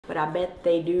but I bet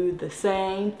they do the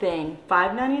same thing.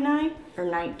 $5.99 or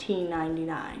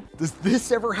 $19.99? Does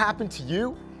this ever happen to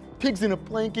you? Pigs in a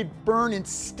blanket burn and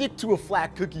stick to a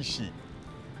flat cookie sheet.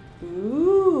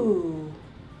 Ooh.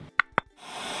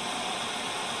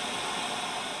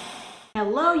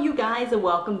 Hello you guys, and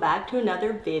welcome back to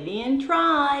another Vivian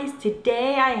Tries.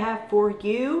 Today I have for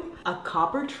you a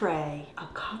copper tray. A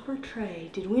copper tray.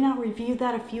 Did we not review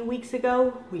that a few weeks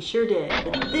ago? We sure did.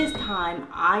 But this time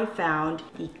I found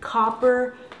the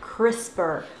copper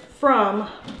crisper from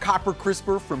Copper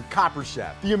Crisper from Copper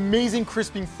Chef, the amazing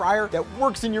crisping fryer that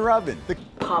works in your oven. The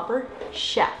Copper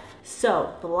Chef.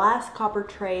 So the last copper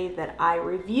tray that I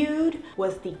reviewed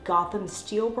was the Gotham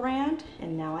steel brand,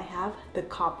 and now I have the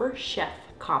Copper Chef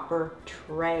copper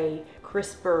tray,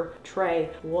 crisper tray,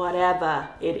 whatever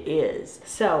it is.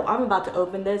 So I'm about to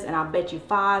open this, and I'll bet you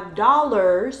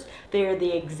 $5 they're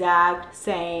the exact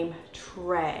same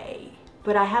tray.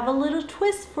 But I have a little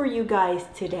twist for you guys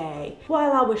today.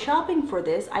 While I was shopping for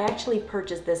this, I actually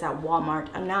purchased this at Walmart.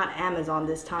 I'm not Amazon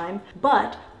this time,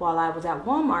 but while I was at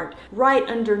Walmart, right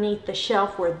underneath the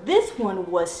shelf where this one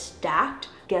was stacked,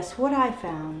 guess what I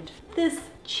found? This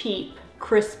cheap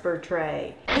crisper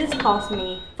tray. This cost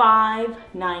me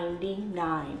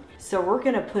 $5.99. So we're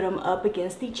gonna put them up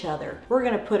against each other. We're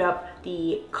gonna put up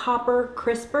the Copper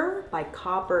Crisper by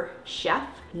Copper Chef,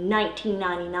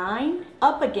 $19.99,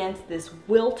 up against this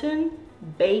Wilton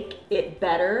Bake It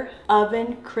Better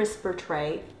oven crisper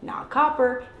tray. Not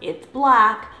copper, it's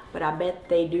black, but I bet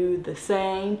they do the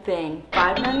same thing.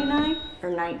 $5.99 or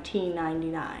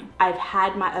 $19.99. I've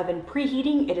had my oven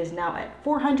preheating. It is now at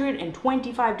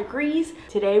 425 degrees.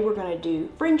 Today we're gonna do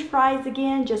French fries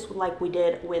again, just like we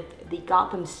did with the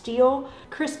Gotham steel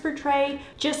crisper tray,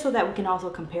 just so that we can also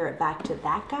compare it back to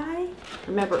that guy.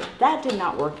 Remember, that did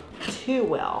not work too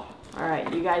well. All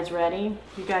right, you guys ready?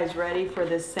 You guys ready for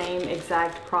this same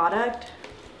exact product?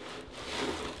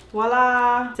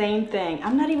 Voila, same thing.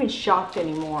 I'm not even shocked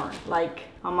anymore. Like,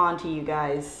 I'm on to you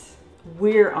guys.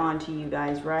 We're on to you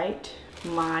guys, right?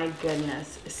 My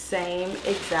goodness, same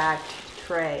exact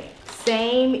tray.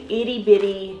 Same itty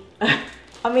bitty.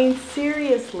 I mean,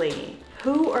 seriously,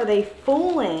 who are they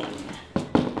fooling?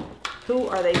 Who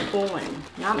are they fooling?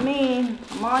 Not me,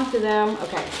 I'm on to them.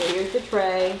 Okay, so here's the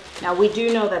tray. Now we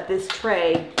do know that this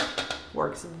tray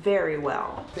works very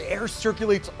well. The air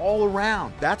circulates all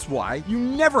around. That's why you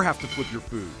never have to flip your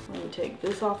food. Let me take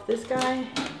this off this guy.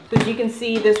 So as you can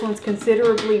see, this one's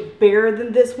considerably bigger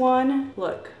than this one.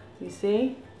 Look, you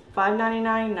see?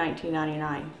 $5.99,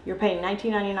 $19.99. You're paying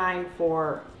 $19.99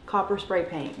 for copper spray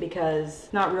paint because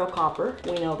not real copper.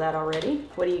 We know that already.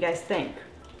 What do you guys think?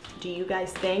 Do you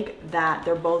guys think that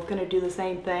they're both gonna do the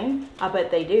same thing? I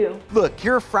bet they do. Look,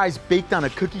 here are fries baked on a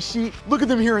cookie sheet. Look at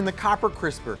them here in the Copper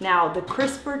Crisper. Now, the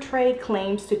crisper tray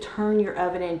claims to turn your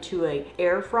oven into an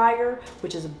air fryer,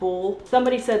 which is bull.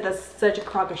 Somebody said that's such a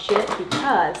crock of shit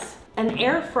because an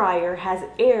air fryer has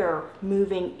air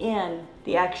moving in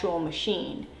the actual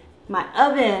machine. My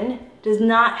oven does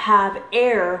not have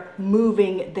air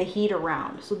moving the heat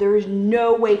around. So there is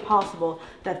no way possible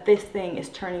that this thing is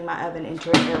turning my oven into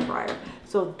an air fryer.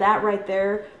 So that right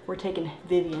there, we're taking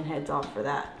Vivian heads off for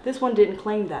that. This one didn't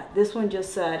claim that. This one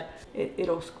just said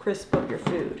it'll crisp up your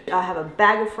food. I have a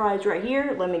bag of fries right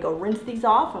here. Let me go rinse these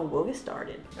off and we'll get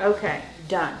started. Okay,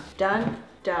 done, done,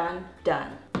 done,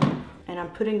 done. And I'm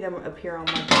putting them up here on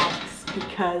my box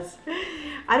because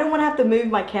I don't want to have to move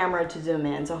my camera to zoom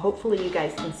in, so hopefully you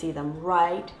guys can see them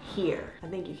right here. I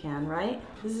think you can, right?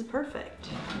 This is perfect.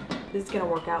 This is gonna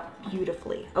work out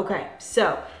beautifully. Okay,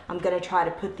 so I'm gonna try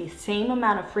to put the same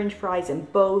amount of French fries in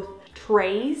both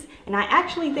trays, and I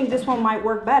actually think this one might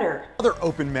work better. Other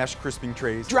open mesh crisping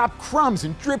trays drop crumbs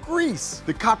and drip grease.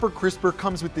 The Copper Crisper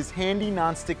comes with this handy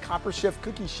nonstick Copper Chef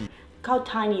cookie sheet. Look how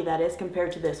tiny that is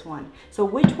compared to this one. So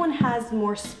which one has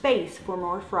more space for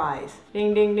more fries?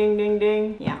 Ding, ding, ding, ding,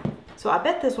 ding. Yeah. So I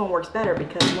bet this one works better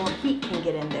because more heat can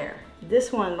get in there.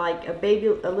 This one, like a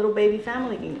little baby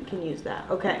family can use that.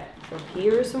 Okay, so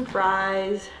here's some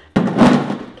fries.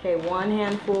 Okay, one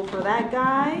handful for that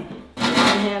guy.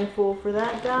 One handful for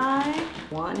that guy.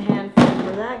 One handful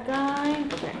for that guy.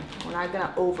 Okay, we're not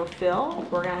gonna overfill.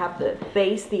 We're gonna have to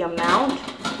base the amount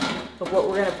of what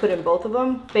we're gonna put in both of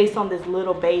them based on this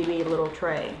little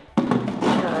tray,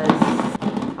 because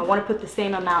I wanna put the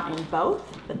same amount in both,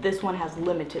 but this one has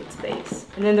limited space.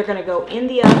 And then they're gonna go in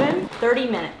the oven 30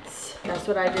 minutes. That's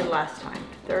what I did last time.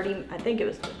 30, I think it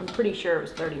was, I'm pretty sure it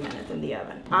was 30 minutes in the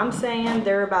oven. I'm saying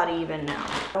they're about even now.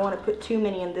 I don't wanna put too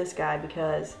many in this guy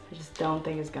because I just don't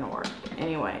think it's gonna work.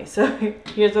 Anyway, so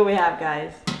here's what we have,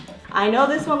 guys. I know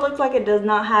this one looks like it does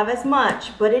not have as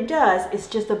much, but it does. It's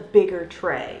just a bigger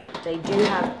tray. They do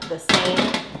have the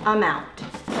same amount.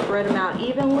 Spread them out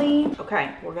evenly.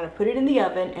 Okay, we're gonna put it in the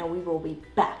oven and we will be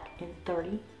back in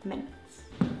 30 minutes.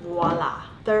 Voila.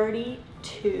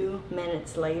 32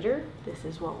 minutes later, this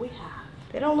is what we have.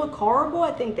 They don't look horrible.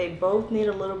 I think they both need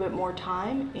a little bit more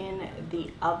time in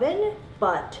the oven.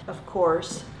 But of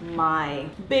course, my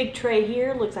big tray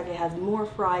here looks like it has more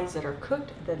fries that are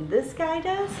cooked than this guy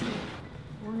does.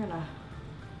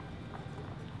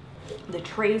 The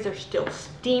trays are still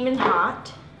steaming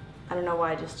hot. I don't know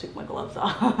why I just took my gloves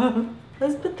off.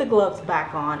 Let's put the gloves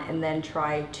back on and then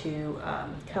try to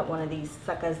cut one of these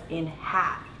suckers in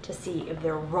half to see if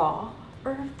they're raw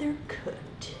or if they're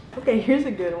cooked. Okay, here's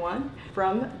a good one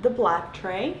from the black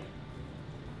tray.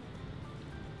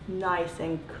 Nice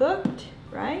and cooked,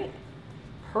 right?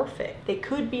 Perfect. They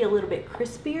could be a little bit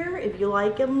crispier if you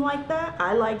like them like that.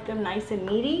 I like them nice and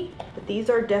meaty, but these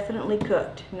are definitely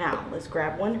cooked. Now, let's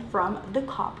grab one from the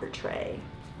copper tray.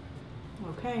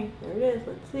 Okay, there it is.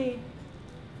 Let's see.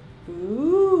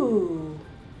 Ooh,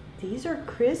 these are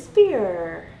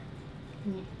crispier.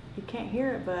 You can't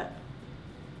hear it, but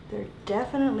they're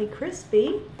definitely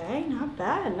crispy. Okay, not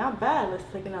bad, not bad. Let's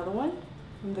take another one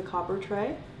from the copper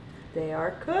tray. They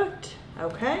are cooked.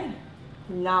 Okay,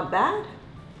 not bad.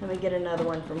 Let me get another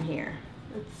one from here.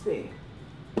 Let's see.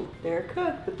 They're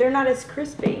cooked, but they're not as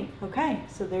crispy. Okay,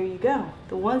 so there you go.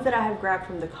 The ones that I have grabbed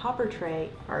from the copper tray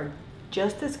are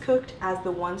just as cooked as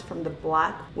the ones from the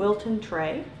black Wilton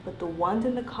tray, but the ones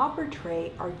in the copper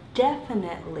tray are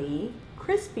definitely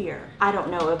crispier. I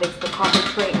don't know if it's the copper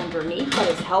tray underneath that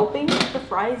is helping the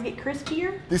fries get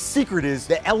crispier. The secret is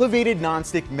the elevated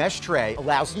nonstick mesh tray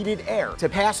allows heated air to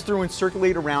pass through and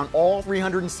circulate around all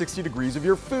 360 degrees of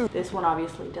your food. This one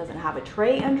obviously doesn't have a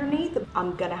tray underneath.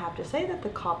 I'm gonna have to say that the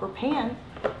copper pan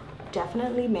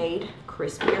definitely made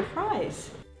crispier fries.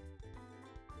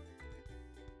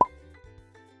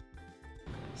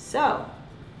 So,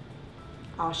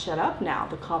 I'll shut up now.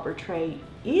 The copper tray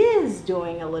is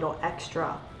doing a little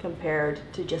extra compared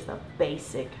to just a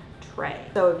basic tray.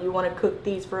 So if you want to cook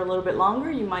these for a little bit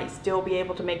longer, you might still be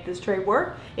able to make this tray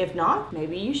work. If not,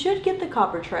 maybe you should get the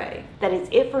copper tray. That is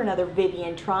it for another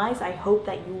Vivian Tries. I hope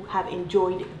that you have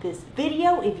enjoyed this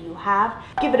video. If you have,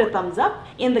 give it a thumbs up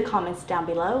in the comments down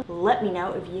below. Let me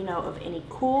know if you know of any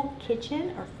cool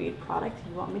kitchen or food products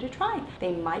you want me to try.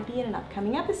 They might be in an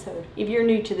upcoming episode. If you're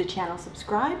new to the channel,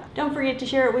 subscribe. Don't forget to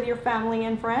share it with your family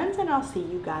and friends, and I'll see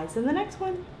you guys in the next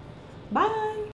one. Bye!